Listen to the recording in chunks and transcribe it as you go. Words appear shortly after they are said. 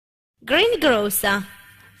greengrocer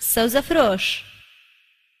سەوزە فرۆش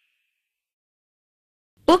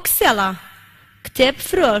bookseller کتێب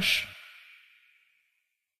فرۆش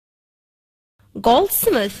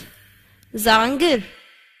goldsmith زەڕەنگر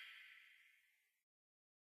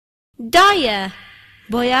dyer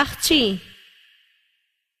بۆ یاخچی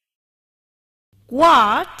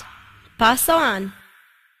ward پاسەوان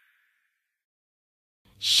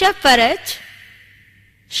shepherd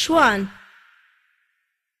شوان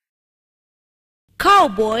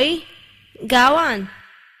cowboy گاوان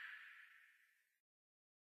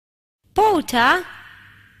porter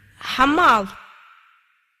حەماڵ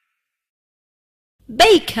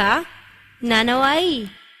baker نانەوایی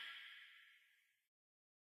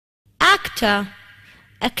actor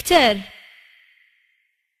ئەکتەر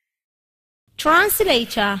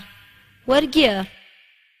translator وەرگێڕ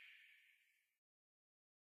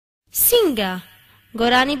singer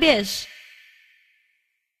گۆرانیبێژ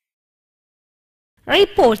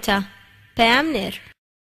reporter پەیامنێر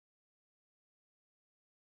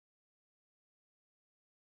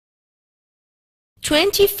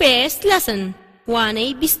Twenty-first lesson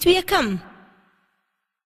وانەی بیست و یەکەم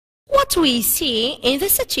What we see in the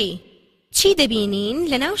city چی دەبینین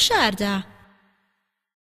لەناو شاردا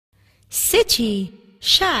City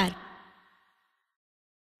شار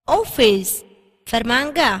Office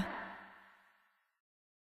فەرمانگا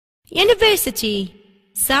University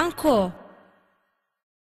زانکۆ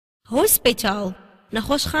Hospital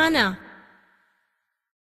نەخۆشخانە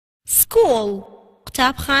School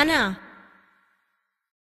قوتابخانە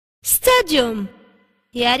Stadium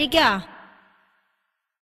یاریگا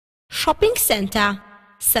Shopping center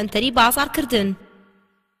سنتەری بازاڕکردن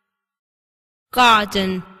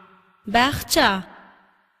Garden باخچە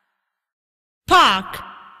Park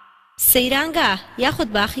سەیرانگا یاخود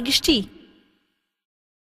باخی گشتی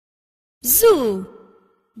Zoo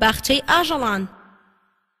باخچەی ئاژەڵان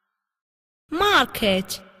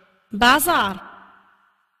Market بازار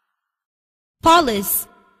Police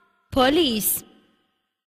پۆلیس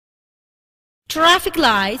Traffic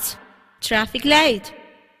light traffic light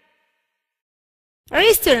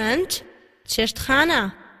Restaurant چشتخانە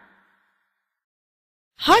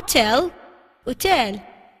Hotel اوتێل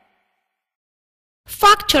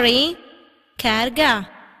Factory کارگا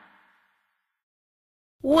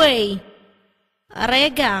Way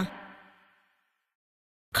ڕێگا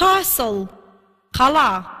Castle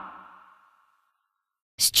قەڵا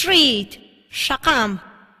Street شەقام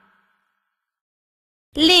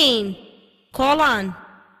Lane کۆڵان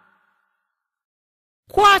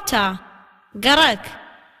Quarter گەڕەک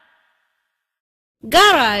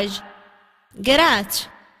Garage گەراج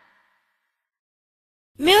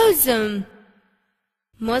Museum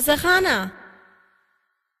مۆزەخانە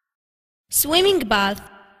Swimming bath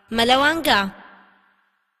مەلەوانگا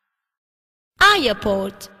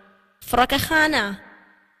Airport فڕۆکەخانە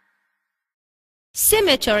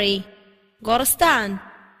Cemetery گۆڕستان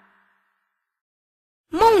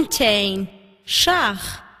Mountain شاخ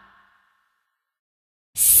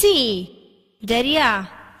Sea دەریا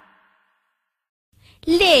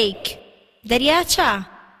Lake دەریاچە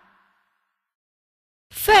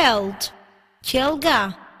Field کێڵگا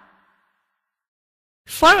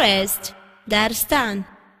Forest دارستان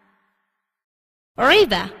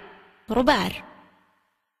River ڕووبار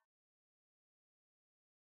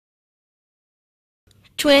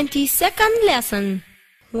 22nd lesson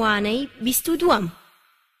وانەی بیست و دووەم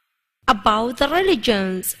About the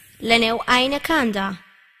religions لەنێو ئاینەکاندا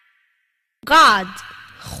God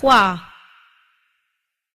خوا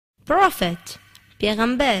Prophet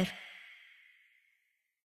پێغەمبەر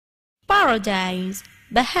Paradise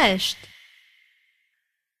بەهەشت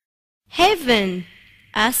Heaven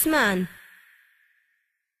ئاسمان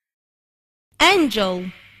Angel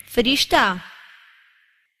فریشتە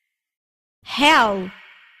Hell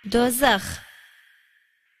دۆزەخ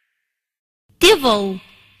Devil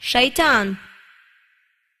شەیتان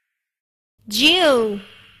Jew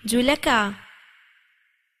جوولەکە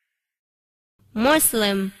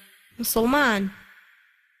Muslim مسلمان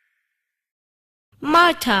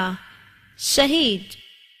Martyr شەهید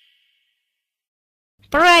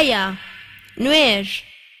Prayer نوێژ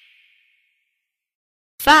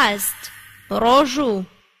Fast ڕۆژوو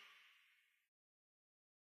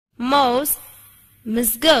Mosque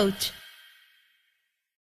مزگەوت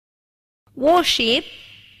Worship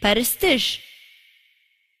پەرستش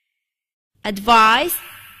Advice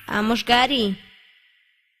ئامۆژگاری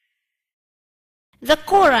The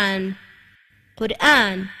Quran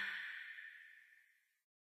قورئان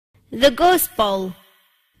The Gospel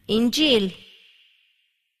إنجيل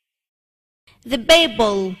The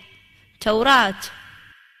Bible توراة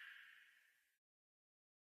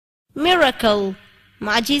miracle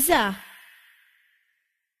معجزة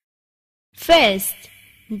feast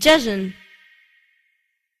جشن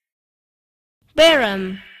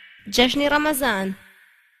بيرم جشن رمضان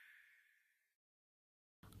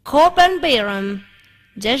قربان بيرم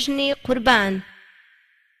جشن قربان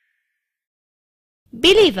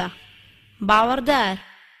believer باوردار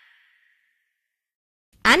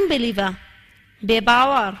unbeliever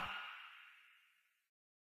بباور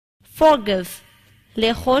forgive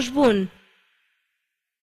لخوش بون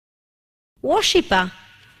worshipper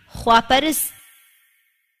خواپرست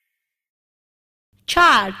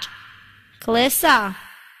charge کلیسا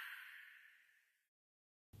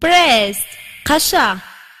praise قشا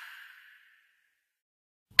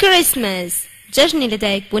Christmas جشنی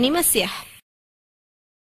لدایک بونی مسیح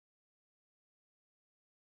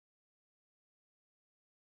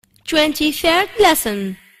 23rd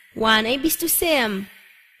lesson وانەی 23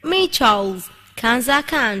 Mitchells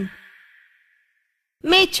کانزاکان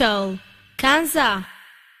Mitchell کانزا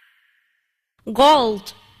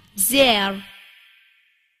Gold زێر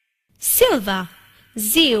Silver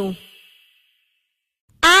زیو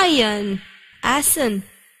Iron ئاسن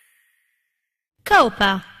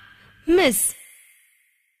Copper مس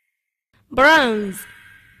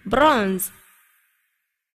Bronze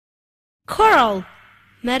Coral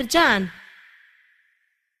مرجان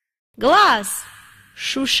Glass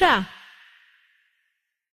شوشە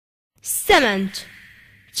Cement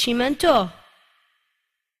چیمەنتۆ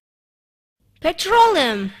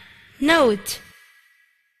Petroleum نەوت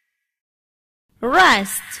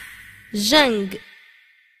Rust ژەنگ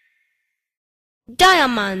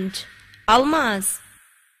Diamond ئەڵماس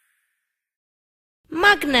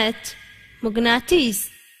Magnet مغناطیس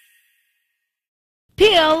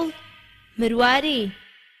Peel مرواری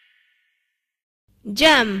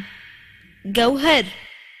جەم گەوهەر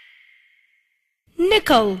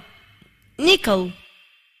نیکل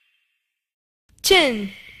چن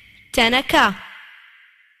تەنەکە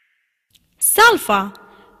ساڵفا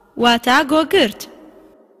واتە گۆگرت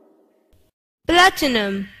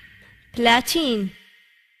پلاتینم پلاتین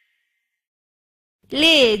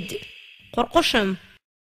لێد قورقوشم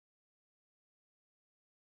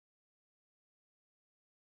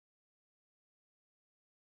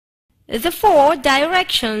The four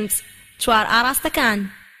directions چوار ئاراستەکان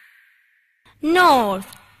North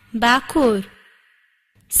باکوور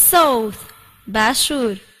South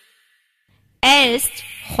باشوور East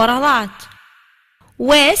خۆرهەڵات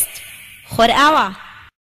West خۆرئاوا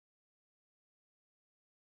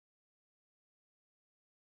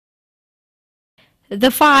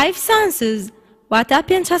The five senses واتە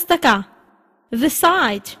پێنج هەستەکە The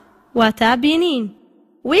sight واتە بینین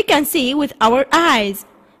We can see with our eyes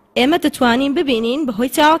ئێمە دەتوانین ببینین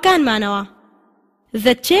بەهۆی چاوەکانمانەوە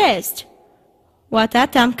The taste واتە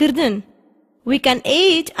تامکردن We can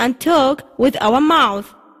eat and talk with our mouth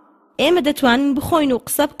ئێمە دەتوانین بخۆین و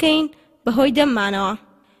قسە بکەین بەهۆی دەممانەوە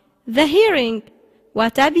The hearing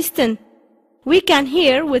واتە بیستن We can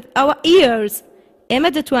hear with our ears ئێمە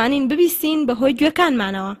دەتوانین ببیستین بەهۆی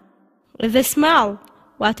گوێکانمانەوە The smell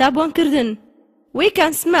واتە بۆنکردن We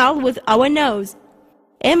can smell with our nose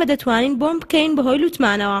ئێمە دەتوانین بۆن بکەین بەهۆی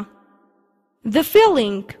لوتمانەوە The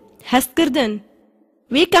feeling هەستکردن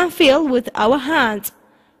We can feel with our hands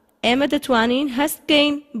ئێمە دەتوانین هەست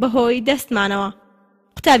بکەین بەهۆی دەستمانەوە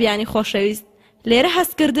قوتابیانی خۆشەویست لێرە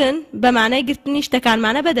هەستکردن بە مانای گرتنی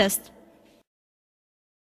شتەکانمانە بەدەست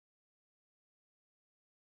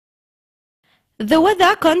The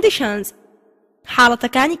weather conditions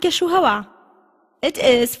حاڵەتەکانی کەشوهەوا It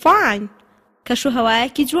is fine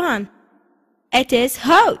کەشوهەوایەکی جوان It is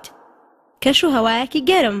hot کەشوهەوایەکی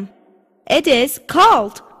گەرم It is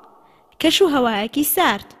cold کەشوهەوایەکی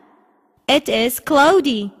سارد It is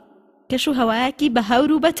cloudy کەشوهەوایەکی بە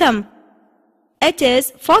هەور و بەتەم It is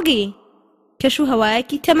foggy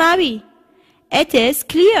کەشوهەوایەکی تەماوی It is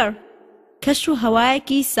clear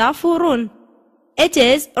کەشوهەوایەکی ساف و ڕوون It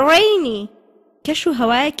is rainy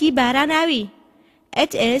کەشوهەوایەکی باراناوی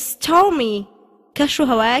It is stormy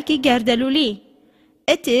کەشوهەوایەکی گەردەلوولی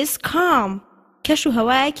It is calm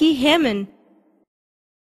کەشوهەوایەکی هێمن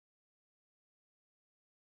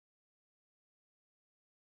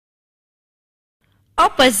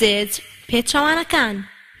Opposite پێچەوانەکان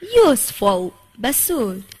Useful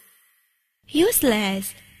بەسوود Useless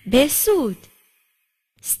بێسوود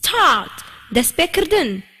Start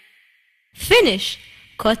دەستپێکردن Finish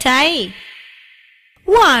کۆتایی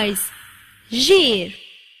Wise ژیر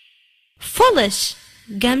Foolish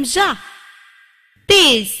گەمژە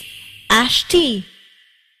Peace ئاشتی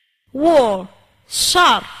War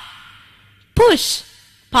شەڕ Push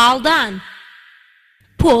پاڵدان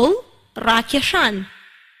Pull ڕاکێشان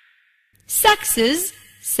success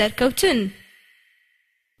سەرکەوتن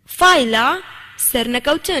فایلە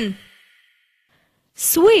سەرنەکەوتن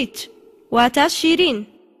sweet واتە شیرین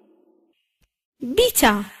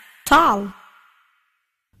bitter تاڵ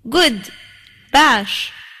good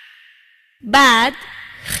باش bad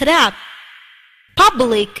خراپ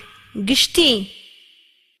public گشتی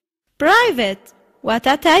private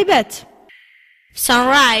واتە تایبەت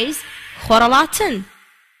sunrise خۆرەڵاتن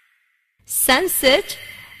sunset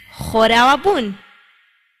خۆراوەبوون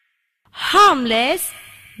harmless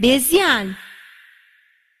بێزیان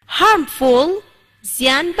harmful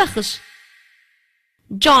زیان بەخش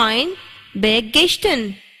join بەیەکگەیشتن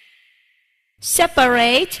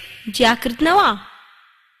separate جیاکردنەوە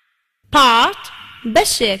part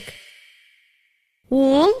بەشێک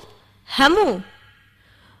wool هەموو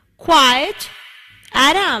quiet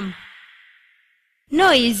ئارام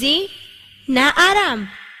noisy نائارام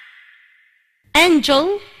angel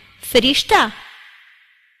فریشتە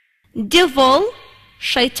devil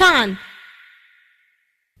شەیتان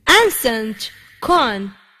ancient کۆن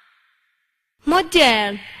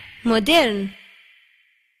modern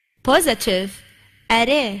positive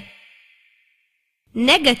ئەرێ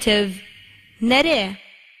negative نەرێ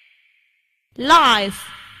life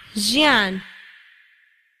ژیان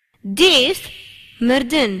death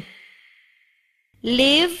مردن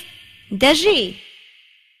live دەژی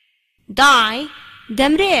die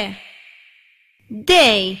دەمرێ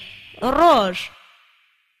day ڕۆژ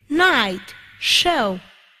night شەو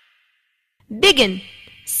begin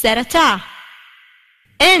سەرەتا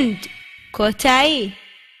end کۆتایی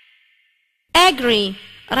agree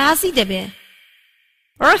ڕازی دەبێ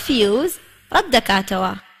refuse ڕەت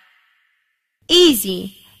دەکاتەوە easy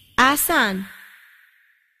ئاسان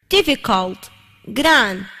difficult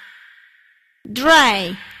گران dry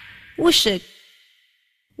وشک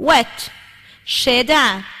wet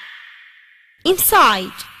شێدار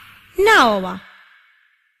inside ناوەوە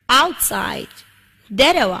outside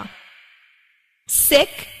دەرەوە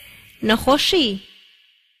sick نەخۆشی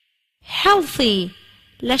healthy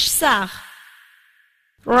لەشساخ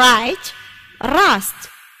right ڕاست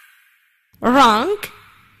wrong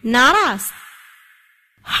ناڕاست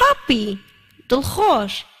happy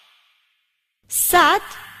دڵخۆش sad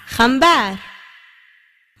خەمبار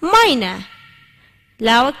ماینە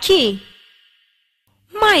لاوەکی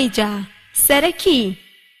مایجا سەرەکی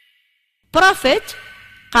profit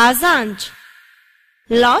قازانج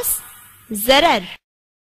loss زەرەر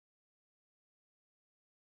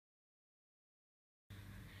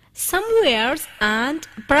some words and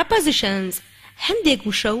prepositions هەندێک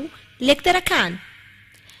وشە و لێکدەرەکان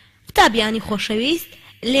قوتابیانی خۆشەویست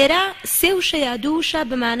لێرە سێ وشە یا دوو وشە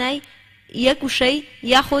بەمانای یەک وشەی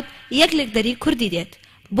یاخود یەک لێکدەری کوردی دێت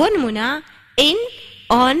بۆ نمونە in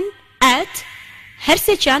on at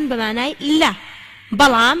هەرسێکیان بەمانای لە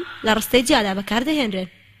بەڵام لە ڕستەی جیادا بەکاردەهێنرێن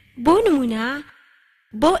بۆ نمونە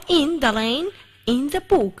بۆ in دەڵێن in the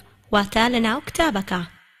book واتە لە ناو کتابەکە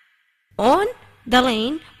on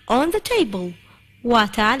دەڵێن on the table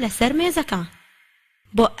واتە لەسەر مێزەکە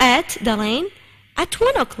بۆ at دەڵێن at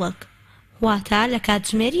 1 o'clock واتە لە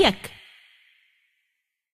کاتژمێر یەک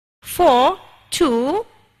for to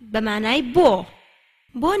بەمانای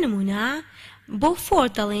بۆ نمونە بۆ for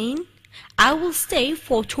دەڵێن I will stay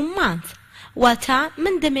for 2 months واتە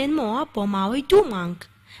من دەمێنمەوە بۆ ماوەی 2 مانگ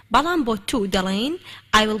بەڵام بۆ to دەڵێن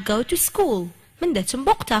I will go to school من دەچم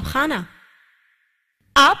بۆ قوتابخانە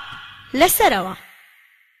up لەسەرەوە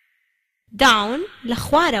down لە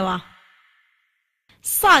خوارەوە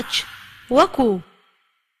such وەکو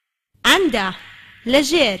ئەندە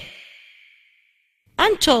لەژێر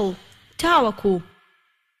until تاوەکو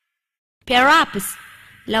perhaps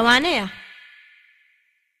لەوانەیە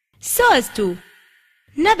so as to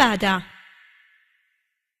نەبادا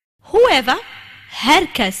whoever هەر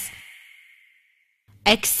کەس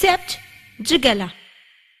except جگەلە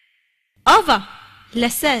over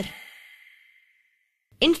لەسەر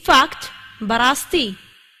in fact بەڕاستی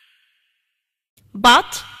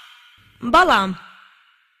but بەڵام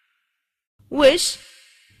wish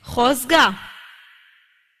خۆزگا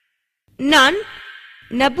none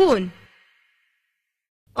نەبوون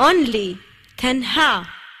only تەنها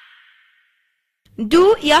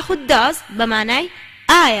do یاخود does بەمانای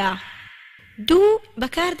ئایا do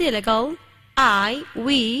بەکاردێ لەگەڵ I,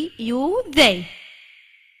 we, you, they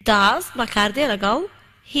does بەکاردێ لەگەڵ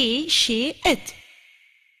he, she, it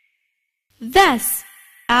thus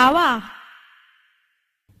ئاوا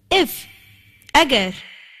if ئەگەر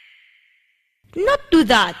not do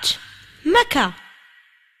that مەکە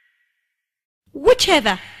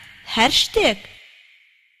whichever هەر شتێک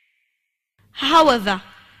however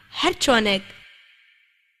هەر چۆنێک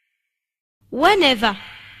whenever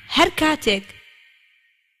هەر کاتێک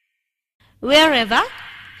wherever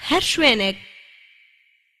هەر شوێنێک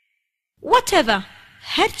whatever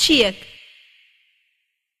هەر چیەک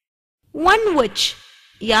one which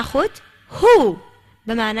یاخود who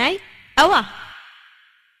بەمانای ئەوە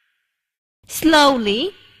slowly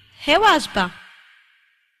هێواش بە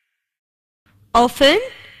often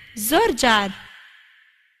زۆر جار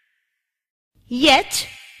yet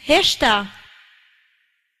هێشتا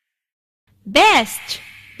best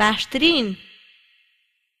باشترین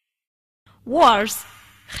worse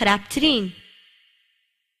خراپترین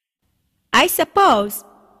I suppose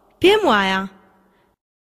پێم وایە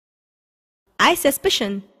I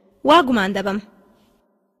suspicion وا گومان دەبم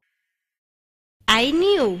I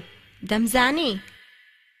knew دەمزانی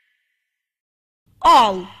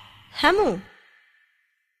all هەموو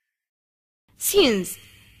since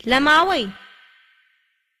لە ماوەی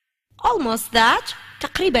almost that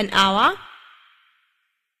تقریباً ئاوا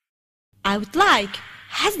I would like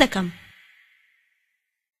حەز دەکەم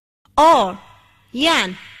or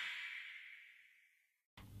یان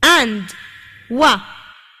and و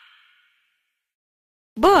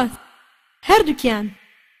both هەردووکیان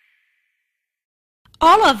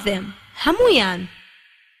all of them هەموویان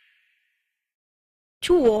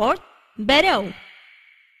toward بەرەو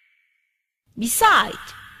beside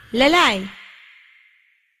لەلای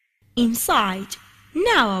inside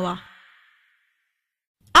ناوەوە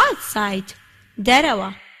outside دەرەوە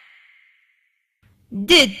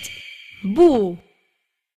did بوو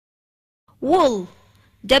will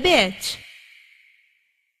دەبێت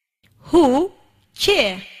who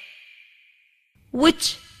کێ which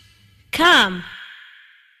کام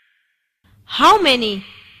how many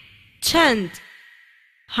چەند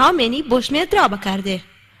how many بۆ ژمێردراو بەکاردێ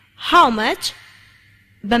how much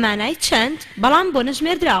بەمانای چەند بەڵام بۆ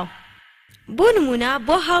نەژمێردراو بۆ نمونە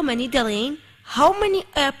بۆ how many دەڵێن how many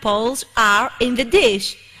apples are in the dish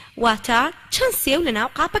واتە چەند سێو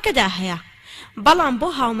لەناو قاپەکەدا هەیە بەڵام بۆ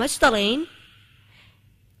how much دەڵێن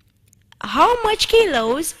how much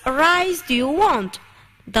kilos rice do you want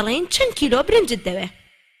دەڵێن چەند کیلۆ برنجت دەوێ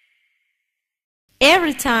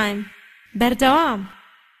every time بەردەوام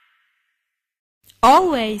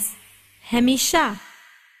always هەمیشە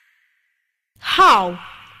how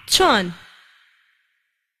چۆن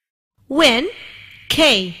when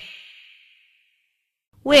کەی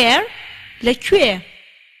where لەکوێ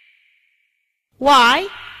why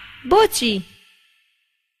بۆچی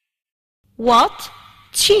what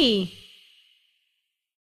چی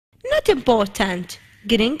not important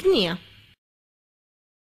گرنگ نییە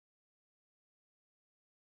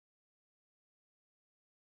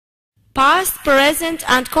past present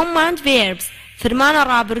and command verbs فرمانە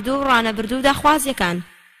ڕابردوو و ڕانەبردوو داخوازیەکان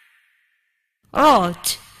wrote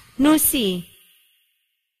نووسی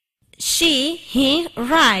she he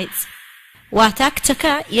writes واتە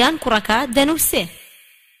کچەکە یان کوڕەکە دەنووسێ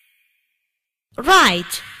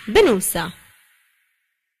write بنووسە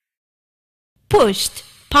pushed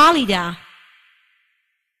پاڵیدا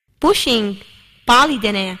pushing پاڵی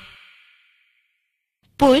دەنێ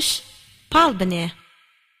push پاڵ بنێ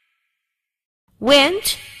went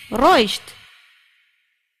ڕۆیشت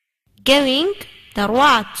going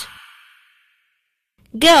دەڕوات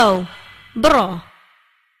go بڕۆ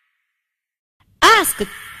asked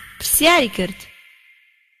پرسیاری کرد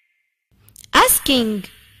asking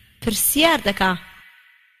پرسیار دەکا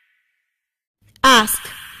ask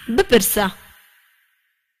بپرسە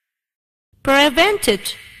prevented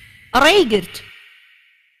ڕێگرت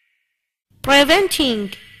preventing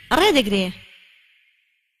ڕێدەگرێ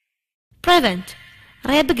prevent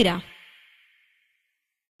ڕێبگرە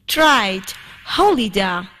tried هەوڵی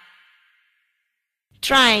دا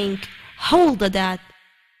trying هەوڵ دەدات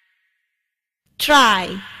try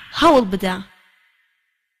هەوڵ بدە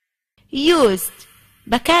used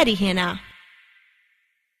بەکاری هێنا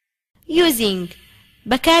using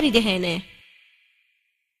بەکاری دەهێنێ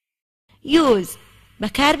use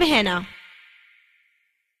بەکار بهێنا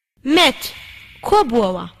met کۆ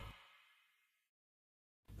بووەوە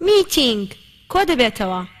meeting کۆ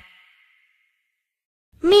دەبێتەوە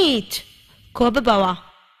meet کۆ ببەوە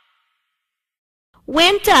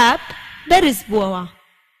went up بەرز بووەوە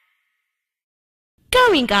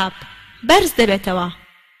going up بەرز دەبێتەوە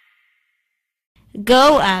go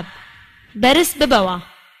up بەرز ببەوە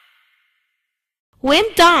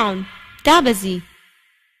went down دابەزی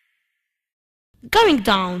going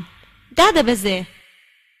down دادەبەزێ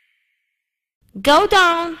go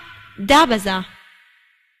down دابەزە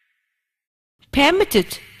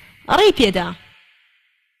permitted ڕێی پێدا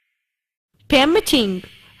permitting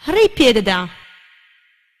ڕێی پێدەدا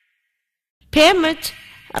permit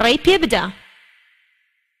ڕێی پێ بدە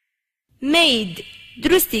made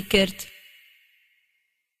دروستی کرد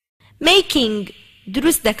making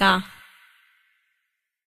دروست دکا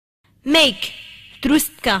make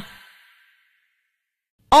دروست بکە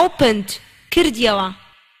opened کردیەوە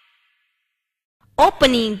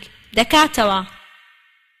opening دەکاتەوە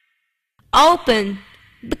open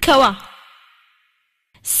بکەوە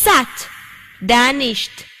sat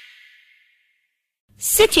دانیشت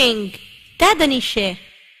sitting دادەنیشێ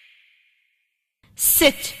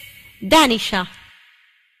sit دانیشە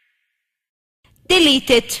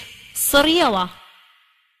deleted سڕیەوە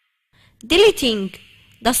deleting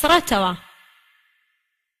دەسڕێتەوە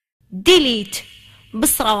delete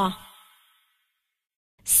بسڕەوە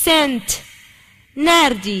sent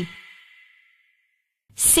ناردی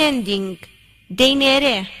sending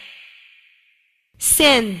دەینێرێ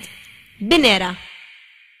send بنێرە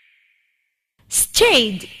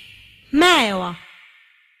stayed مایەوە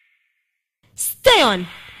stay on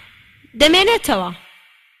دەمێنێتەوە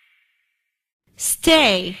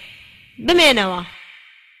stay بمێنەوە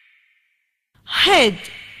hid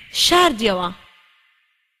شاردیەوە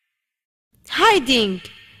hiding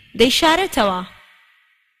دەیشارێتەوە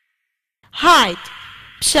hide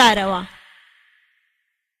بشارەوە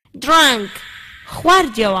drank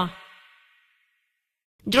خواردیەوە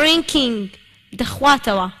drinking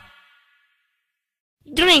دەخواتەوە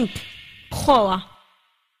drink بخۆوە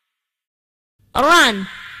run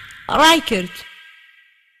ڕای کرد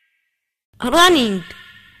running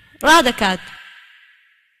ڕادەکات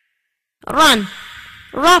run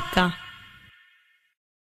ڕابکە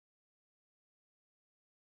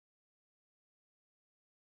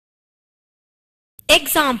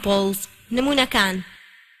examples نمونەکان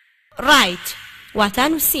write واتە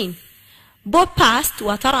نووسین بۆ past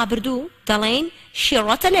واتە ڕابردوو دەڵێن she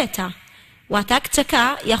wrote a letter واتە کچەکە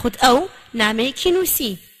یاخود ئەو نامەیەکی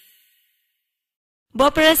نووسی بۆ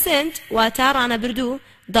present واتە ڕانەبردوو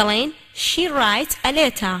دەڵێن she writes a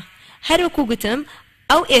letter هەروەکو گوتم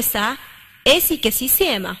ئەو ئێستا ئێسی کەسی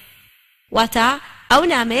سێمە واتە ئەو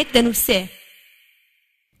نامەیەک دەنووسێ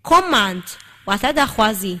command واتە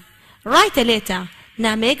داخوازی write a letter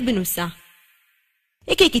نامەیەک بنووسە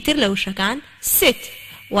یەکێکی تر لە وشەکان sit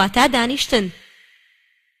واتە دانیشتن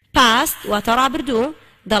past واتە ڕابردوو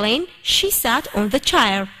دەڵێن she sat on the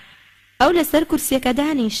chair ئەو لەسەر کورسیەکە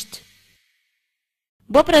دانیشت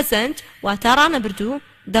بۆ present واتە ڕانەبردوو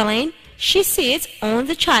دەڵێن she sits on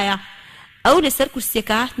the chair ئەو لەسەر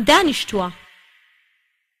کورسیەکە دانیشتووە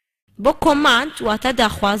بۆ command واتە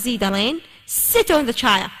داخوازی دەڵێن sit on the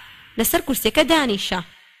chair لەسەر کورسیەکە دانیشە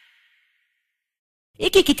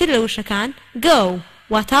یەکێکی تر لە وشەکان go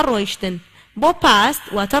واتە ڕۆیشتن بۆ past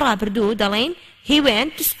واتە ڕابردوو دەڵێن he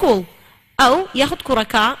went to school ئەو یاخود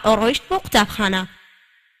کوڕەکە ڕۆیشت بۆ قوتابخانە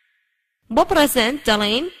بۆ present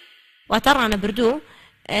دەڵێن واتە ڕانەبردوو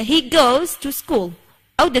he goes to school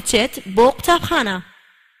ئەو دەچێت بۆ قوتابخانە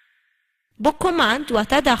بۆ command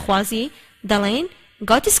واتە داخوازی دەڵێن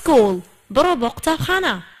go to school بڕۆ بۆ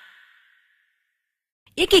قوتابخانە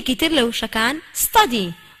یەکێکی تر لە وشەکان study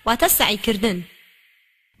واتە سعیکردن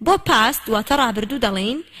بۆ past واتە ڕابردوو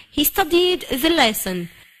دەڵێن he studied the lesson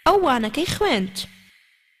ئەو وانەکەی خوێند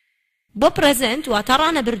بۆ present واتە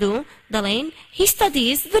ڕانەبردوو دەڵێن he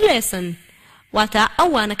studies the lesson واتە ئەو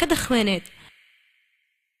وانەکە دەخوێنێت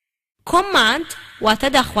command واتە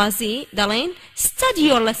داخوازی دەڵێن study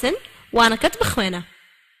your lesson وانەکەت بخوێنە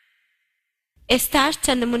ئێستاش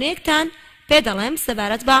چەند نمونەیەکتان پێ دەڵێم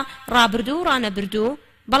سەبارەت بە ڕابردوو و ڕانەبردوو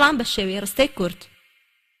بەڵام بە شێوەی ڕستەی کورد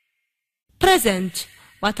present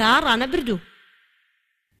واتە ڕانەبردوو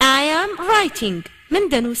I am writing من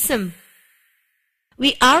دەنووسم we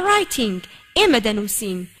are writing ئێمە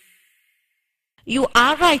دەنووسین you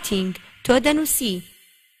are writing تۆ دەنووسی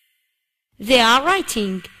they are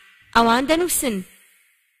writing ئەوان دەنووسن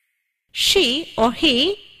she or he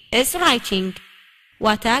is writing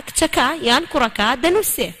واتە کچەکە یان کوڕەکە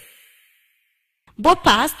دەنووسێ بۆ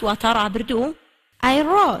past واتە ڕابردوو I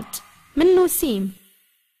wrote من نووسیم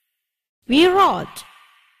we wrote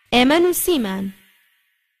ئێمە نووسیمان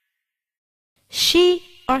she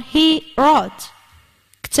or he wrote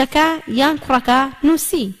کچەکە یان کوڕەکە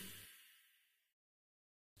نووسی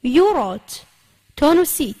you wrote تۆ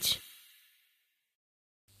نووسیت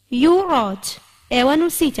you wrote ئێوە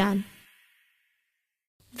نووسیتان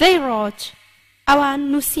they wrote ئەوان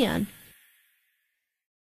نووسیان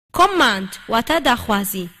command واتە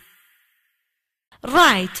داخوازی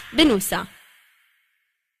write بنووسە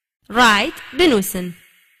write بنووسن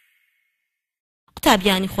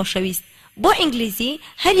قوتابیانی خۆشەویست بۆ ئینگلیزی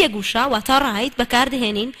هەر یەک وشە واتە write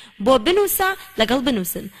بەکاردەهێنین بۆ بنووسە لەگەڵ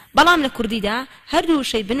بنووسن بەڵام لە کوردیدا هەردوو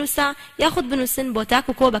وشەی بنووسە یاخود بنووسن بۆ تاک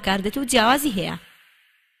و کۆ بەکاردێت و جیاوازی هەیە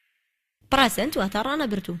present واتە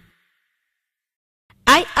ڕانەبردوو.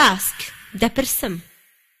 I ask دەپرسم.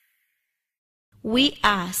 We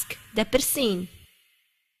ask دەپرسین.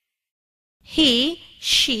 He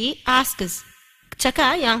she asks کچەکە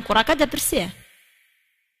یان کوڕەکە دەپرسێ.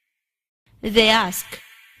 They ask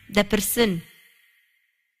دەپرسن.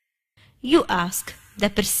 You ask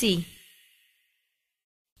دەپرسی.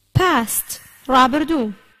 Past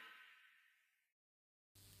ڕابردوو.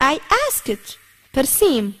 I asked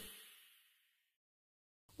پرسیم.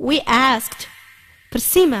 We asked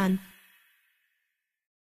پرسیمان.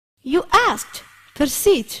 You asked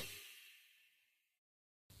پرسیت.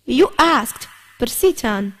 You asked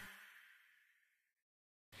پرسیتان.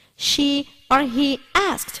 She or he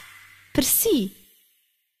asked پرسی.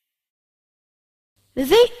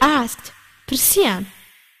 They asked پرسیان.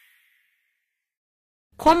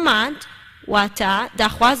 Command واتە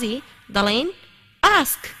داخوازی دەڵێن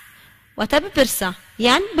ask واتە بپرسە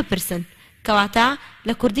یان بپرسن کەواتە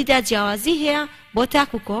لە کوردیدا جیاوازی هەیە بۆ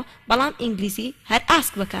تاکوکۆ بەڵام ئینگلیزی هەر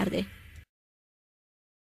ask بەکاردێ.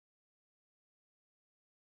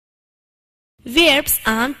 Verbs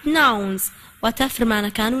and nouns واتە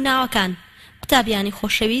فرمانەکان و ناوەکان. قوتابیانی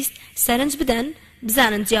خۆشەویست سەرنج بدەن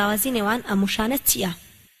بزانن جیاوازی نێوان ئەموشانە چییە.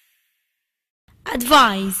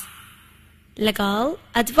 Advise لەگەڵ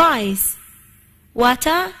advice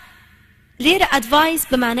واتە لێرە advice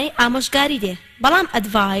بەمانای ئامۆژگاری دێ بەڵام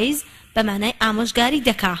advise بەمانای ئامۆژگاری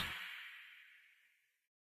دەکا.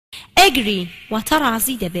 Agree واتە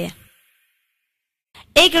ڕازی دەبێ.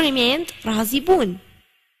 Agreement ڕازی بوون.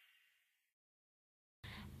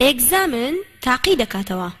 Examine تاقی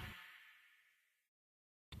دەکاتەوە.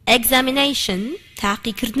 Examination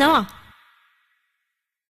تاقیکردنەوە.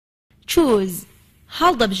 Choose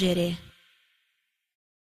هەڵدەبژێرێ.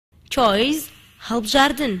 Choice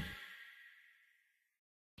هەڵبژاردن.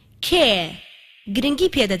 Care گرنگی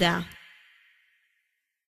پێدەدا.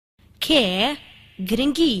 Care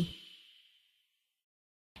گرنگی.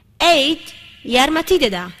 Aid یارمەتی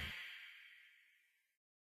دەدا.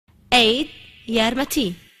 Aid یارمەتی.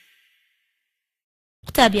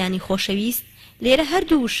 قوتابیانی خۆشەویست لێرە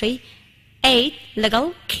هەردوو وشەی aid لەگەڵ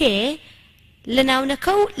care لە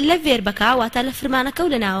ناونەکە و لە ڤێربەکە واتە لە فرمانەکە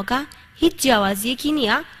و لە ناوەکە هیچ جیاوازیەکی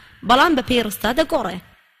نییە بەڵام بە پێی ڕستا دەگۆڕێ.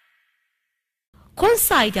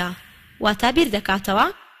 Consider واتە بیر دەکاتەوە.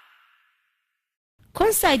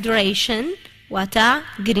 Consideration واتە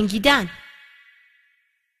گرنگیدان.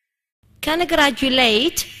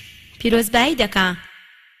 Congratulate پیرۆزبایی دەکا.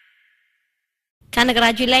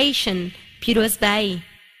 Congratulation پیرۆزبایی.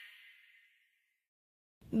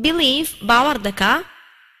 Believe باوەڕ دەکا.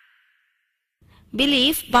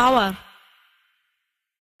 Believe باوەڕ.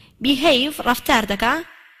 Behave ڕەفتار دەکا.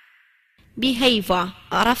 Behave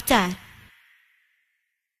ڕەفتار.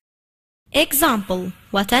 Example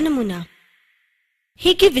واتە نمونە.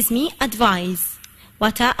 He gives me advice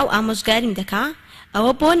واتە ئەو ئامۆژگاریم دەکا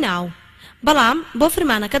ئەوە بۆ ناو بەڵام بۆ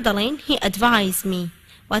فرمانەکە دەڵێن he advised me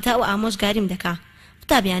واتە ئەو ئامۆژگاریم دەکا.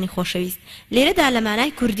 قوتابیانی خۆشەویست لێرەدا لە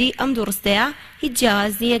مانای کوردی ئەم دوو ڕستەیە هیچ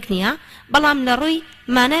جیاوازیەک نییە بەڵام لە ڕووی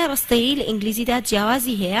مانای ڕستەیی لە ئینگلیزیدا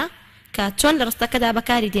جیاوازی هەیە کە چۆن لە ڕستەکەدا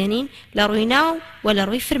بەکاری دێنین لە ڕووی ناو و لە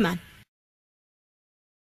ڕووی فرمان.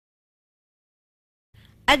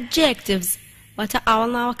 Adjectives واتە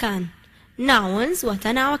ئاوەڵناوەکان. Nouns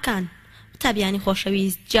واتە ناوەکان. قوتابیانی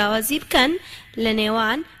خۆشەویست جیاوازی بکەن لە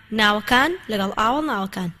نێوان ناوەکان لەگەڵ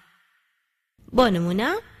ئاوەڵناوەکان. بۆ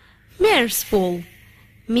نمونە merciful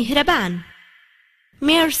میهرەبان.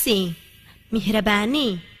 Mercy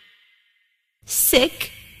میهرەبانی. Sick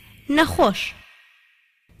نەخۆش.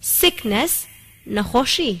 Sickness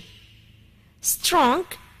نەخۆشی. Strong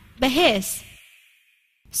بەهێز.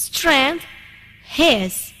 Strength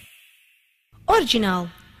هێز. Original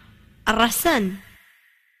ڕەسەن.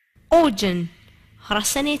 Origin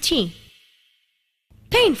ڕەسەنێتی.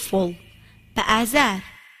 Painful بە ئازار.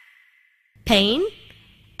 Pain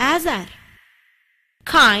ئازار.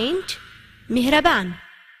 Kind میهرەبان.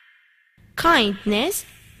 Kindness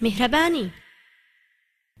میهرەبانی.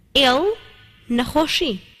 Ill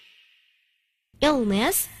نەخۆشی.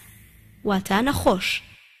 Illness واتە نەخۆش.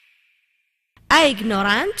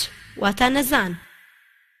 Ignorant واتە نەزان.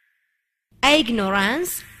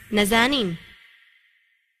 Ignorance نەزانین.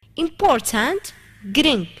 Important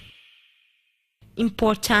گرنگ.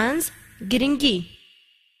 Importance گرنگی.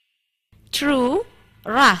 True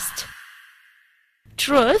ڕاست.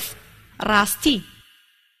 Truth ڕاستی.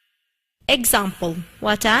 Example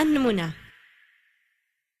واتە نمونە.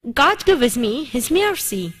 God gives me his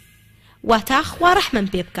mercy واتە خوا ڕەحمەم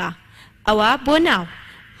پێ بکە ئەوە بۆ ناو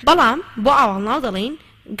بەڵام بۆ ئاوەڵناو دەڵێن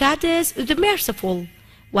God is the merciful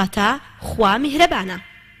واتە خوا میهرەبانە.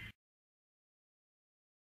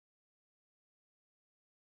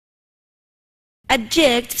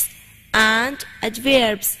 adjectives and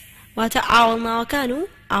adverbs واتە ئاوڵ ناوەکان و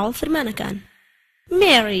ئاوڵ فرمانەکان.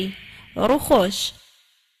 merry ڕووخۆش،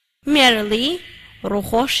 merrily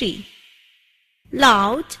ڕووخۆشی.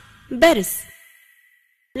 loud بەرز،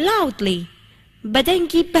 loudly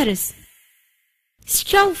بەدەنگی بەرز.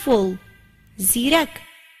 skillful زیرەک،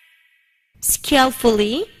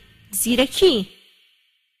 skillfully زیرەکی.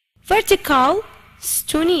 vertical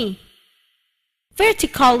ستونی،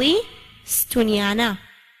 vertically ستونیانە.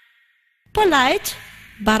 polite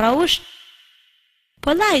بەڕەوشت،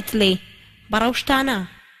 politely بەڕەوشتانە.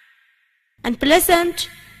 unpleasant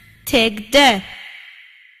تێکدەر،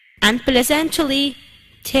 unpleasantly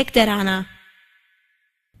تێکدەرانە.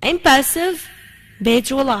 impulsive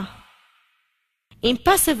بێجوڵە،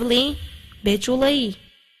 impulsively بێجوڵەیی.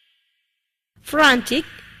 frantic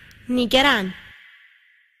نیگەران،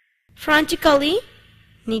 frantically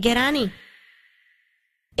نیگەرانی.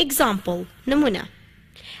 example نمونە.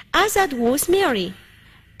 ئازاد was merry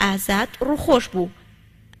ئازاد ڕووخۆش بوو.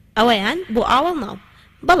 ئەوەیان بۆ ئاوڵ ناو،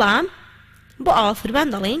 بەڵام بۆ ئاوڵ فرمان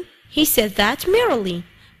دەڵێن he said that merrily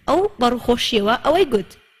ئەو بە ڕووخۆشیەوە ئەوەی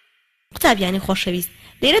گوت. قوتابیانی خۆشەویست،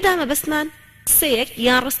 لێرەدا مەبەستمان قسەیەک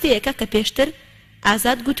یان ڕستەیەکە کە پێشتر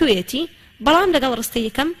ئازاد گوتوویەتی بەڵام لەگەڵ ڕستەی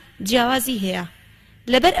یەکەم جیاوازی هەیە.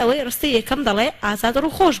 لەبەر ئەوەی ڕستەی یەکەم دەڵێ ئازاد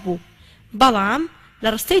ڕووخۆش بوو، بەڵام لە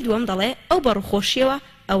ڕستەی دووەم دەڵێ ئەو بە ڕووخۆشیەوە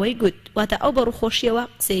ئەوەی گوت، واتە ئەو بە ڕووخۆشیەوە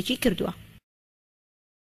قسەیەکی کردووە.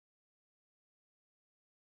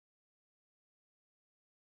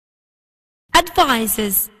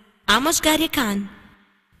 advices ئامۆژگاریەکان.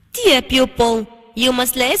 dear pupil you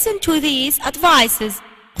must listen to these advices.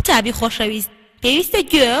 قوتابی خۆشەویست، پێویستە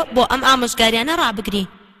گوێ بۆ ئەم ئامۆژگاریانە ڕابگری.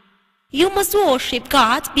 you must worship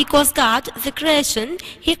God because God the creation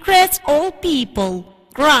he creates all people,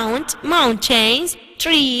 ground, mountains,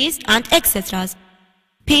 trees and etc.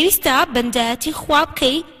 پێویستە بەندایەتی خوا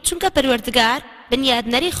بکەی چونکە پەروەردگار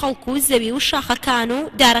بنیادنەری خەڵک و زەوی و شاخەکان و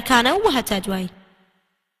دارەکانە و هەتا دوای.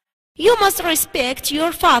 you must respect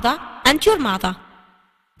your father and your mother.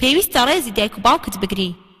 پێویستە ڕێزی دایک و باوکت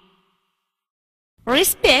بگری.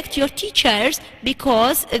 respect your teachers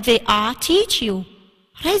because they are teach you.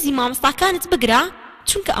 ڕێزی مامۆستاکانت بگرە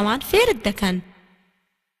چونکە ئەوان فێرت دەکەن.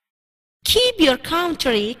 keep your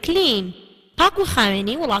country clean. پاک و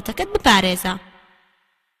خاوێنی وڵاتەکەت بپارێزە.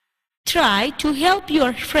 try to help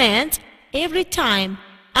your friends every time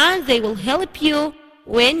and they will help you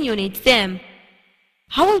when you need them.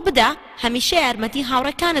 هەوڵ بدە هەمیشە یارمەتی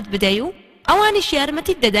هاوڕێکانت بدەی و ئەوانیش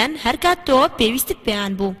یارمەتیت دەدەن هەر کات تۆ پێویستت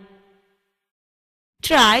پێیان بوو.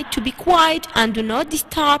 try to be quiet and do not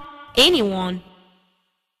disturb anyone.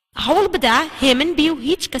 هەوڵ بدە هێمن بی و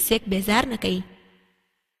هیچ کەسێک بێزار نەکەی.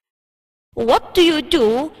 what do you do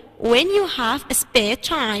when you have a spare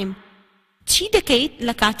time? چی دەکەیت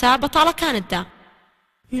لە کاتە بەتاڵەکانتدا؟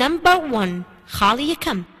 number 1 خاڵی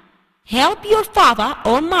یەکەم help your father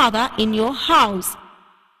or mother in your house.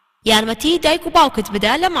 یارمەتی دایک و باوکت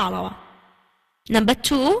بدە لە ماڵەوە. number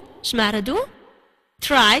 2 ژمارە 2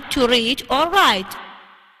 try to read or write.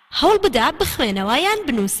 هەوڵ بدە بخوێنەوە یان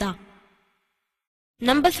بنووسە.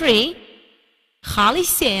 number 3 خاڵی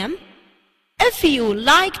سێم if you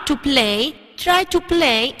like to play try to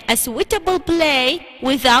play a suitable play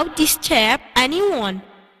without disturb anyone.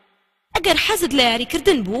 ئەگەر حەزت لە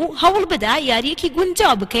یاریکردن بوو هەوڵ بدە یاریەکی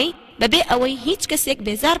گونجاو بکەی بەبێ ئەوەی هیچ کەسێک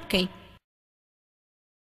بێزار بکەی.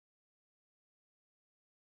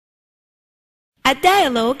 a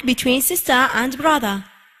dialogue between sister and brother.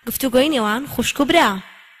 گفتوگۆی نێوان خوشک و برا.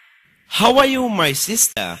 how are you my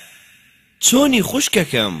sister? چۆنی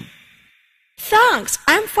خوشکەکەم؟ thanks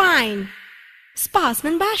I'm fine. سپاس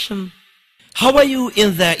من باشم. how are you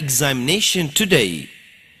in the examination today?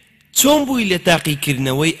 چۆن بووی لە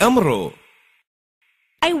تاقیکردنەوەی ئەمڕۆ؟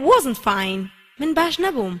 I wasn't fine. من باش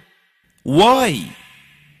نەبووم. why?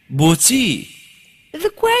 بۆچی؟ the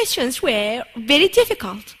questions were very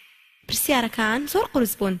difficult. پرسیارەکان زۆر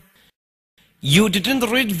قورس بوون. you didn't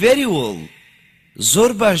read very well.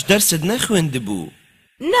 زۆر باش دەرست نەخوێندبوو.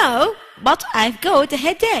 no but I've got a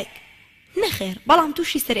headache. نەخێر بەڵام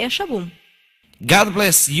تووشی سەرئێشە بووم. God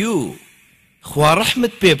bless you. خوا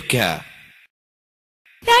ڕەحمت پێ بکە.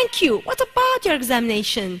 thank you. what about your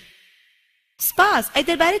examination? سپاس ئەی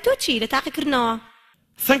دەربارەی تۆ چی لە تاقیکردنەوە؟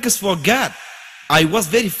 thanks for God. I was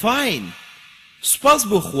very fine. سپاس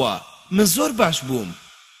بۆ خوا من زۆر باش بووم.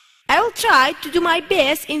 I will try to do my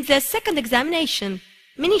best in the second examination.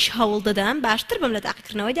 منیش هەوڵ دەدەم باشتر بم لە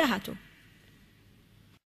تاقیکردنەوەی داهاتوو.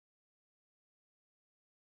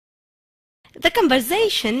 The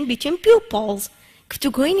conversation between pupils.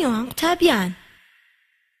 گفتوگۆی نێوان قوتابیان.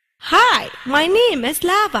 Hi, my name is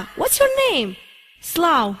Lava. What's your name?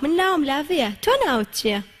 سڵاو من ناوم لاڤەیە تۆ ناوت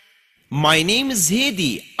چییە؟ My name is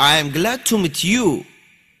Hedi. I am glad to meet you.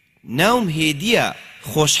 ناوم هێدیە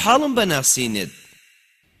خۆشحاڵم بەناسینت.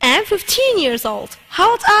 I'm 15 years old.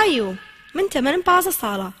 How old are you? من تەمەنم 15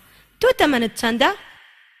 ساڵە. تۆ تەمەنت چەندە؟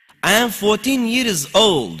 I am 14 years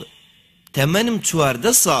old. تەمەنم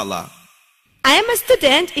 14 ساڵە. I am a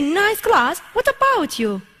student in 9th class. What about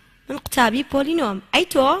you? من قوتابی پۆلی نۆم. ئەی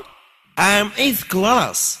تۆ؟ I am 8th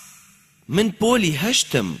class. من پۆلی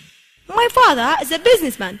هەشتم. My father is a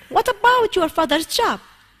businessman. What about your father's job?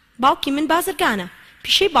 باوکی من بازرگانە.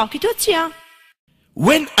 پیشەی باوکی تۆ چییە؟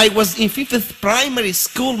 When I was in 5th primary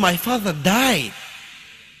school, my father died.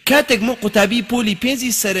 کاتێک من قوتابی پۆلی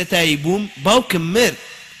پێنجی سەرەتایی بووم باوکم مرد.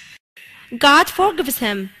 God forgives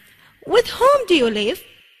him. With whom do you live?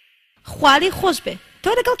 خوالی خۆش بێ. تۆ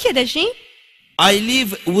لەگەڵ کێ دەژی؟ I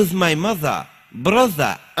live with my mother,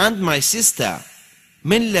 brother and my sister.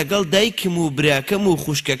 من لەگەڵ دایکم و براکەم و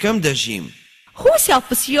خوشکەکەم دەژیم. Who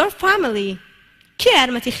helps your family? کێ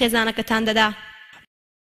یارمەتی خێزانەکەتان دەدا؟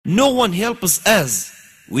 No one helps us.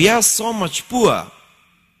 We are so much poor.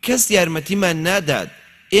 کەس یارمەتیمان نادات.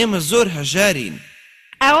 ئێمە زۆر هەژارین.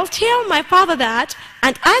 I will tell my father that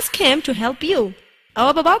and ask him to help you.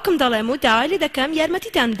 ئەوە بە باوکم دەڵێم و داوای لێ دەکەم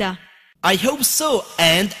یارمەتیتان بدە. I hope so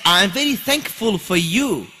and I am very thankful for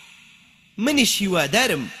you. منیش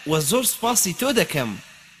هیوادارم و زۆر سپاسی تۆ دەکەم.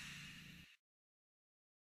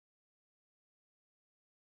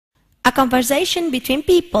 A conversation between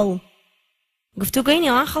people. گفتوگۆی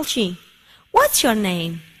نێوان خەڵکی. What's your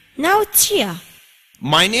name? ناوت چییە؟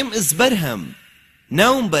 My name is Barham.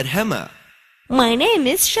 ناوم بەرهەمە. My name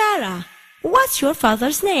is Shara. What's your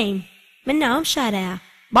father's name? من ناوم شارەیە.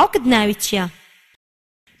 باوکت ناوی چییە؟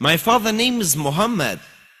 My father name is Muhammad.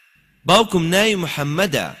 باوکم ناوی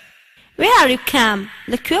محەممەدە. Where are you from?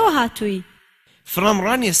 لەکوێوە هاتووی؟ From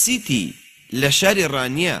Rania City. لە شاری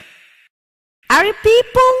ڕانیە. Are you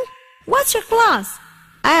people? What's your class?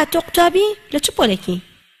 ئایا تۆ قوتابی لە چ پۆلێکی؟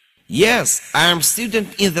 Yes, I am student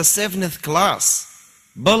in the 7th class.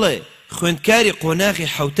 بەڵێ خوێندکاری قۆناغی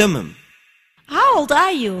حوتەمم. How old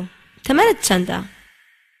are you? تەمەنت چەندە؟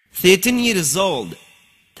 13 years old.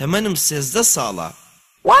 تەمەنم 13 ساڵە.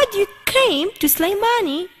 Why do you came to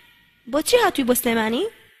Slimani? بۆچی هاتووی بۆ سلێمانی؟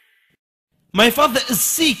 My father is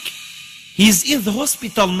sick. He is in the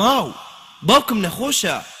hospital now. باوکم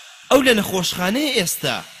نەخۆشە. ئەو لە نەخۆشخانەیە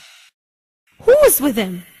ئێستا. Who is with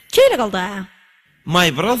him? کێ لەگەڵدایە؟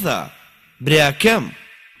 My brother. براکەم.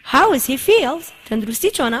 How is he feels?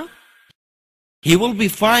 تەندروستی چۆنە؟ He will be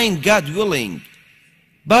fine, God willing.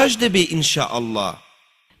 باش دەبێ ئینشاءالله.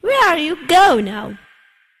 Where are you go now?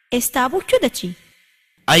 ئێستا بۆ کوێ دەچی؟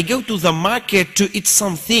 I go to the market to eat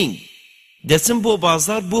something. دەچم بۆ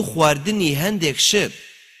بازار بۆ خواردنی هەندێک شت.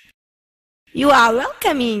 You are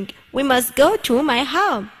welcoming. We must go to my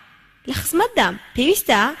home. لە خزمەتدام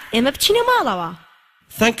پێویستە ئێمە بچینە ماڵەوە.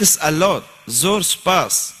 Thanks a lot. زۆر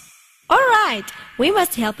سپاس. All right. We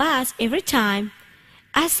must help us every time.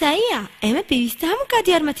 ئاساییە ئێمە پێویستە هەموو کات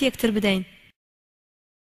یارمەتی یەکتر بدەین.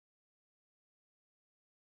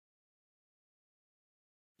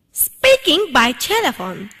 Speaking by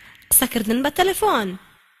telephone. قسەکردن بە تەلەفۆن.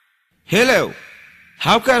 Hello.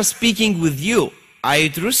 هاوکار speaking with you. ئایا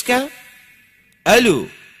تروسکە؟ ئەلو.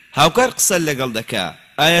 هاوکار قسە لەگەڵ دەکا.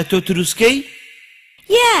 ئایا تۆ تروسکەی؟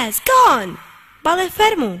 Yes, go on. بەڵێ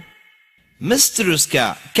فەرموو. Miss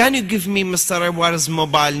Truska, can you give me Mr. Rewar's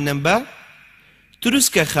mobile number?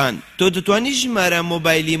 Truska خان, تۆ دەتوانی ژمارە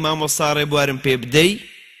مۆبایلی مامۆستا ڕێبوارم پێ بدەی؟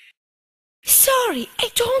 Sorry, I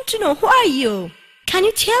don't know. Who are you? Can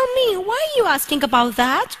you tell me why you asking about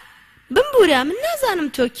that? بمبورە من نازانم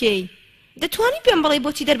تۆ کێی. دەتوانی پێم بڵێ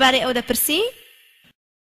بۆچی دەربارەی ئەو دەپرسی؟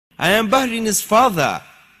 I am Bahrin's father.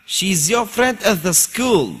 She is your friend at the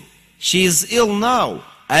school. She is ill now.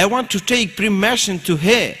 I want to take permission to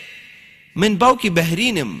her. من باوکی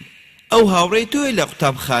بەهرینم. ئەو هاوڕێی تۆی لە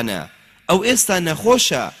قوتابخانە. ئەو ئێستا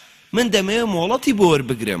نەخۆشە. من دەمەوێت مۆڵەتی بۆ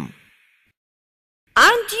وەربگرم.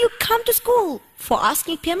 Aren't you come to school for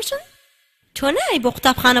asking permission? تۆ نایی بۆ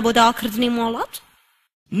قوتابخانە بۆ داواکردنی مۆڵەت؟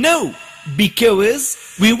 No, because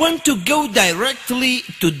we want to go directly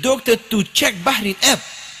to doctor to check Bahrain up.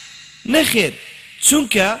 نەخێر،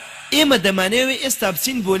 چونکە ئێمە دەمانەوێت ئێستا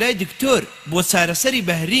بچین بۆ لای دکتۆر بۆ چارەسەری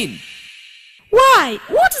بەهرین. Why?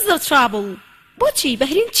 What is the trouble? بۆچی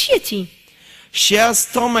بەهرین چیەتی؟ She has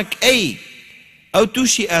stomach ache. ئەو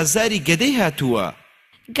تووشی ئازاری گەدەی هاتووە.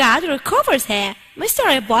 God recovers her. Mr.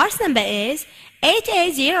 Rebar's number is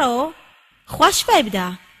 880. خوش فای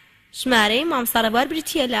بدا. ژمارەی مامۆستا ڕێبوار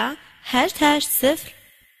بریتیە لە 880.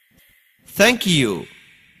 Thank you.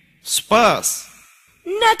 سپاس.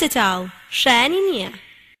 Not at all. شایانی نییە.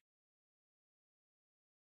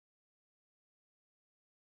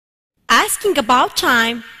 asking about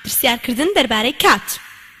time پرسیارکردن دەربارەی کات.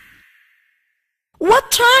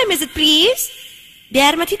 What time is it please?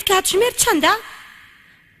 دیارمەتیت کاتژمێر چەندە؟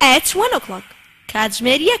 It's 1 o'clock.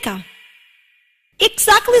 کاتژمێر یەکە.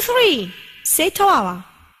 Exactly 3. سێ تەواوە.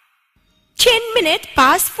 10 minutes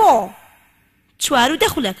past 4. 4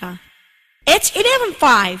 خولەکە. It's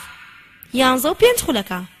 11:05. 11:05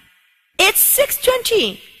 خولەکە. It's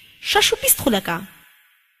 6:20. 6:20 خولەکە.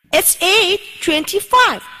 It's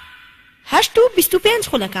 8:25. 8:25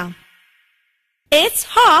 خولەکە. It's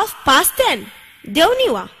 10:30.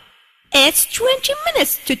 دەونیوە. It's 20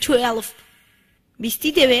 minutes to 12.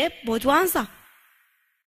 20 دەوێ بۆ 12.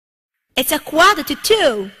 It's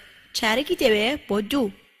 1:45. چارەکی دەوێ بۆ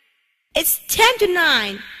 2. It's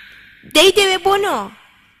 10:50. دەی دەوێ بۆ 9.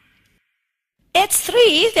 It's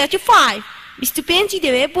 3:35. 25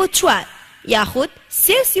 دەوێ بۆ 4 یاخود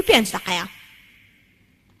 3:35 دقەیە.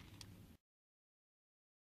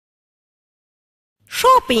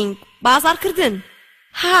 Shopping. بازارکردن.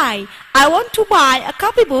 Hi, I want to buy a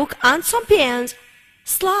copybook and some pens.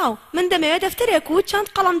 سلااو، من دەمەوێت دەفتەرێک و چەند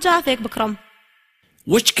قەڵەم جافێک بکڕم.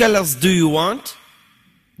 Which colors do you want?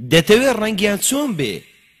 دەتەوێت ڕەنگیان چۆن بێ؟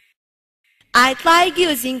 I'd like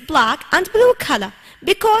using black and blue color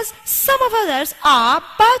because some of others are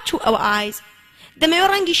bad to our eyes. دەمەوێت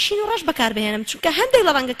ڕەنگی شین و ڕەش بەکاربهێنم چونکە هەندێک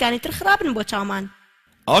لە ڕەنگەکانی تر خراپن بۆ چاومان.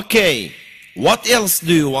 Okay, what else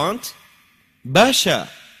do you want? باشە،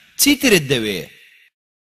 چیترت دەوێ؟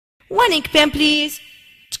 One ink pen please.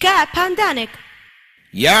 تکایە پاندانێک.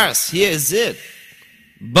 Yes, here is it.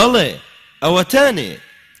 بەڵێ، ئەوەتانێ.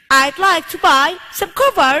 I'd like to buy some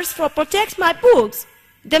covers for protect my books.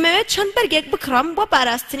 دەمەوێت چەند بەرگێک بکڕم بۆ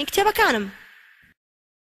پاراستنی کتێبەکانم.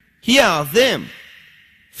 Here are them.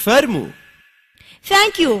 فەرموو.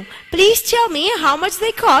 Thank you. Please tell me how much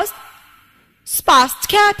they cost. سپاس،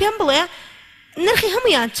 تکایە پێم بڵێ نرخی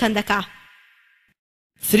هەمویان چەندەکە.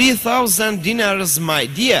 3,000 dinars, my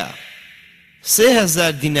dear.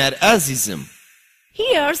 3,000 دینار ئازیزم.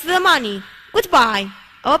 Here's the money. Goodbye.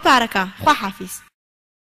 ئەوە پارەکە. خواحافیز.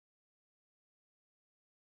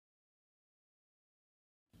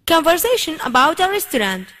 Conversation about a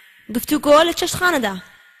restaurant. گفتوگۆ لە چەشتخانەدا.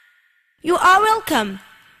 You are welcome.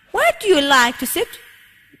 Where do you like to sit?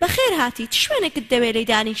 بەخێر هاتی، چ شوێنێکت دەوێت لێی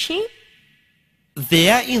دانیشی؟ They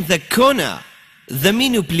are in the corner. The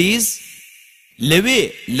menu please. لەوێ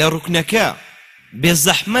لە ڕوکنەکە.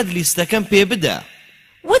 بێزەحمەت لیستەکەم پێ بدە.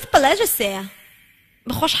 With pleasure, sir.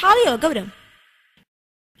 بەخۆشحاڵیەوە گەورم.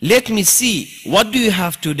 Let me see. What do you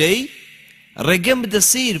have today? ڕێگەم بدە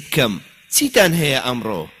سیر بکەم. چیتان هەیە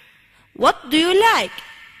ئەمڕۆ؟ What do you like?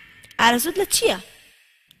 ئارەزوت لە چییە؟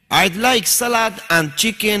 I'd like salad and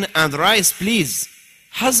chicken and rice please.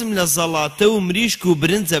 حەزم لە زەڵاتە و مریشک و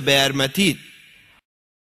برنجە بە یارمەتیت.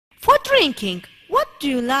 For drinking, what do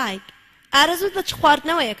you like? ئارەزوت لە چ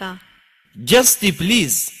خواردنەوەیەکە؟ Justy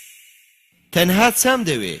please. تەنها چام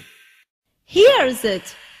دەوێ؟ Here's it.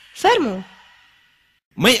 فەرموو.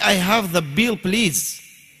 May I have the bill please?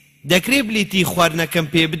 دەکرێ بلیتی خواردنەکەم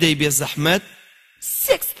پێ بدەی بێزەحمەت؟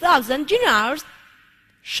 6,000 dinars.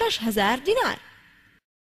 6,000 دینار.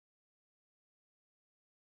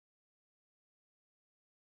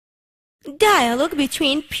 Dialogue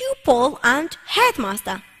between pupil and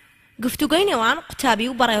headmaster. گفتوگۆی نێوان قوتابی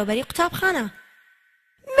و بەڕێوەبەری قوتابخانە.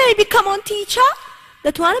 Maybe come on teacher.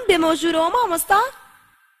 دەتوانم بێمەوە مامۆستا؟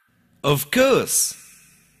 Of course.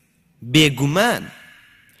 بێگومان.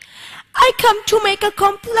 I come to make a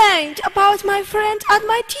complaint about my friend and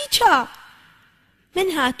my teacher.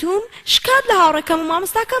 من هاتووم شکات لە هاوڕێکەم و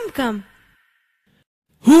مامۆستاکەم بکەم.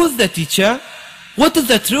 Who's the teacher? What is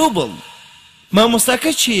the trouble?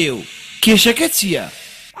 مامۆستاکە چییە و کێشەکە چییە؟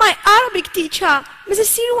 My Arabic teacher, Mrs.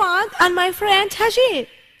 Sirwan, and my friend Hajir.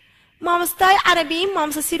 مامۆستای عەرەبی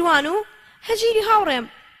مامۆستا سیروان و هەژیری هاوڕێم.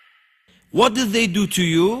 What did they do to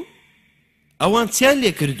you? ئەوان چیان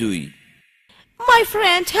لێ کردووی؟ My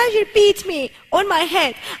friend Hajir beat me on my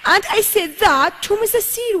head and I said that to Mrs.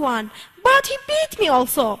 Sirwan, but he beat me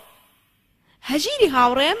also. هەژیری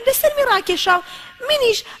هاوڕێم لەسەرمی ڕاکێشا و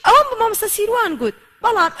منیش ئەوەم بە مامۆستا سیروان گوت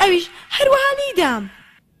بەڵام ئەویش هەروەها لیدام.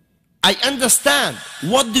 I understand.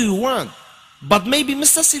 What do you want? But maybe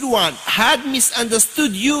Mr. Sirwan had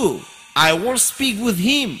misunderstood you. I will speak with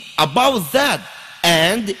him about that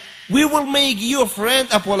and we will make your friend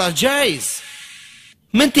apologize.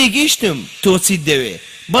 من تێگەیشتم تۆ چیت دەوێ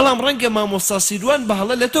بەڵام ڕەنگە مامۆستا سیروان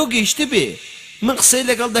بەهەڵە لە تۆ گەیشتە بێ. من قسەی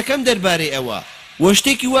لەگەڵ دەکەم دەربارەی ئەوە وە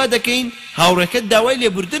شتێکی وا دەکەین هاوڕێکەت داوای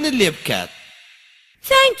لێبوردنت لێ بکات.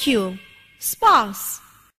 Thank you. سپاس.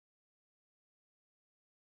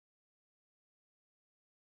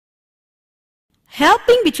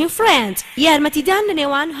 Helping between friends. یارمەتیدان لە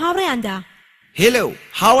نێوان هاوڕێیاندا. Hello,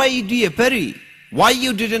 how are you, dear Perry? Why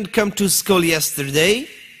you didn't come to school yesterday?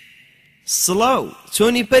 Slow,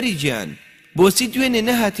 Tony Perry جان. بۆچی دوێنێ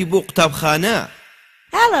نەهاتی بۆ قوتابخانە؟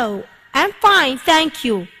 Hello, I'm fine, thank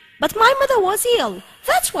you. But my mother was ill.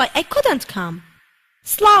 That's why I couldn't come.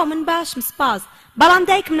 سلااو من باشم سپاس. بەڵام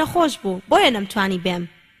دایکم نەخۆش بوو. بۆیە نەمتوانی بێم.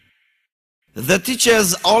 The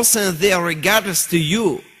teachers all send their regards to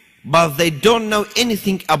you, but they don't know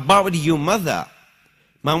anything about your mother.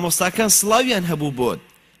 مامۆستاکان سڵاویان هەبوو بۆت،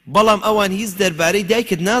 بەڵام ئەوان هیچ دەربارەی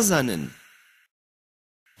دایکت نازانن.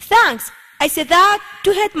 Thanks. I said that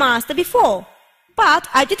to headmaster before, but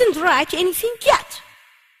I didn't write anything yet.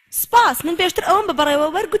 سپاس من پێشتر ئەوم بەبڕێوە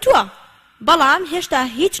وەرگتووە، بەڵام هێشتا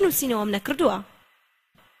هیچ نووسینەوەم نەکردووە.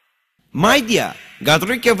 My dear, God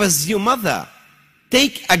recovers your mother.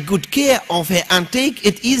 Take a good care of her and take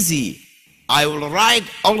it easy. I will write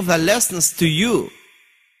all the lessons to you.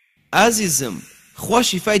 عزیزم، خوا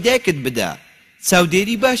شیفای دایکت بدە.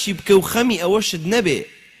 چاودێری باشی بکە و خەمی ئەوەشت نەبێ.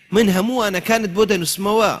 من هەمووانەکانت بۆ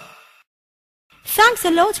دەنووسمەوە. Thanks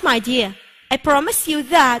a lot, my dear. I promise you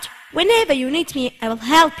that whenever you need me, I will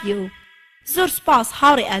help you. زۆر سپاس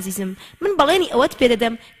هاوڕێ ئازیزم. من بەڵێنی ئەوەت پێ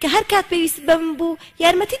دەدەم کە هەر کات پێویست بەم بوو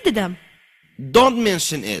یارمەتیت دەدەم. Don't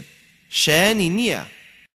mention it. شایانی نییە.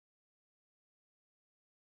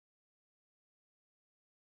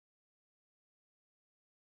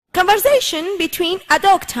 Conversation between a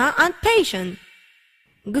doctor and patient.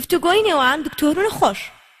 گفتوگۆی نێوان دکتۆر و نەخۆش.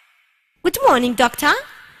 Good morning, doctor.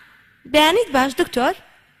 بەیانیت باش دکتۆر.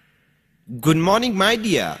 Good morning, my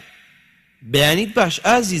dear. بەیانیت باش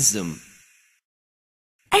ئازیزم.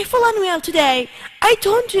 I feel unwell today. I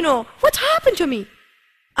don't know what happened to me.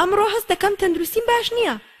 ئەمڕۆ هەست دەکەم تەندروستیم باش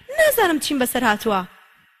نییە. نازانم چیم بەسەر هاتووە.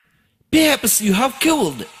 Perhaps you have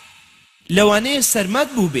cold. لەوانەیە سەرمات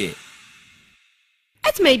بوو بێ.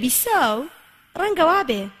 It may be so. ڕەنگە وا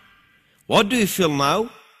بێ. What do you feel now?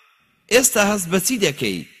 ئێستا هەست بە چی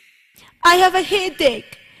دەکەی؟ I have a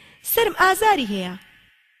headache. سرم ئازاری هەیە.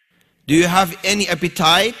 Do you have any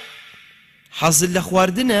appetite? حەزت لە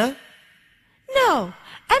خواردنە؟ No.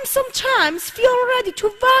 I'm sometimes feel ready to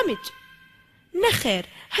vomit. نەخێر.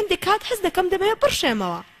 هەندێک کات هەست دەکەم دەمەوێت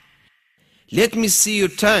بڕشێمەوە. Let me see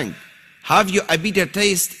your tongue. Have you a bitter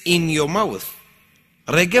taste in your mouth?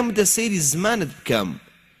 ڕێگەم بدە سەیری زمانت بکەم.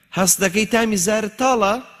 هەست دەکەی تامی زارت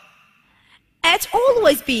تاڵە؟ It's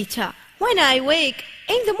always bitter when I wake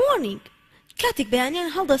in the morning. کاتێک بەیانیان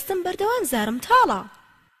هەڵدەستم بەردەوام زارم تاڵە.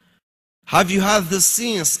 Have you had this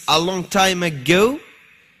since a long time ago?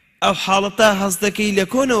 ئەو حاڵەتە هەست دەکەی لە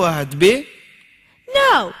کۆنەوە هات بێ؟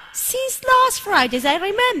 No, since last Friday as I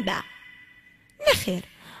remember. نەخێر.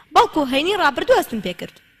 بەڵکو هەینی ڕابردوو هەستم پێ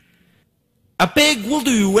کرد. A pig will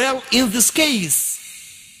do you well in this case.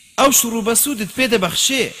 ئەو شڕ بە سوودت پێ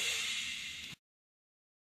دەبەخشێ.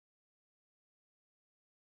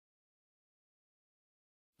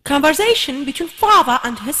 Conversation between father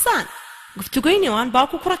and his son. گفتوگۆی نێوان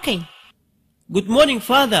باوک و کوڕەکەی. Good morning,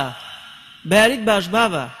 father. بەیانیت باش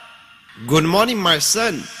بابا. Good morning, my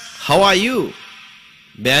son. How are you?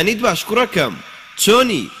 بەیانیت باش کوڕەکەم.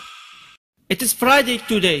 چۆنی؟ It is Friday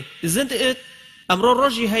today, isn't it? ئەمڕۆ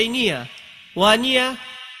ڕۆژی هەینیە. وانییە؟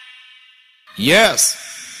 Yes,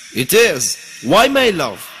 it is. Why, my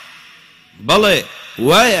love? بەڵێ،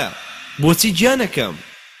 وایە. بۆچی گیانەکەم؟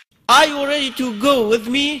 Are you ready to go with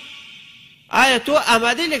me? ئایا تۆ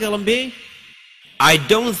ئامادەی لەگەڵم بێ؟ I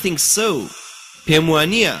don't think so. پێم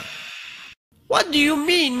وانییە. What do you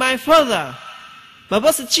mean, my father?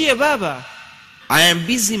 مەبەست چییە بابا؟ I am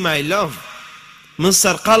busy, my love. من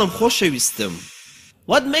سەرقاڵم خۆشەویستم.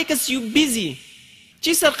 What makes you busy?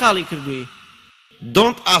 چی سەرقاڵی کردووی؟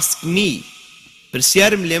 Don't ask me.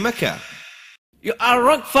 پرسیارم لێ مەکە. You are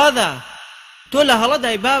wrong, father. تۆ لە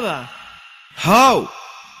هەڵەدای بابا. How?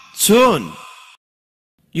 چۆن؟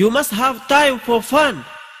 You must have time for fun.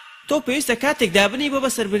 تۆ پێویستە کاتێک دابنی بۆ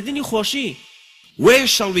بەسەربردنی خۆشی. Where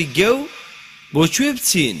shall we go? بۆکوێ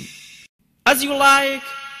بچین؟ As you like.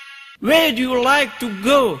 Where do you like to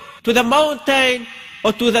go? To the mountain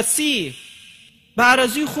or to the sea? بە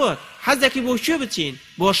ئارەزووی خۆت حەز دەکەی بۆ کوێ بچین؟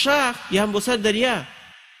 بۆ شاخ یان بۆ سەر دەریا؟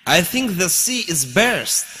 I think the sea is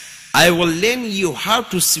best. I will learn you how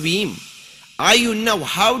to swim. Are you know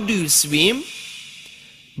how do you swim?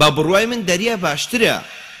 بە بڕوای من دەریا باشترە.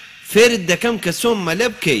 فێرت دەکەم کە چۆن مەلە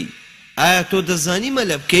بکەی. ئایا تۆ دەزانی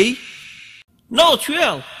مەلە بکەی؟ Not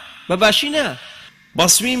well. بە باشی نا. But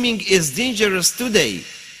swimming is dangerous today.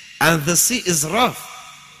 And the sea is rough.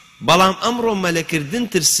 بەڵام ئەمڕۆ مەلەکردن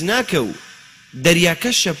ترسناکە و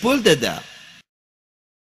دەریاکە شەپۆل دەدا.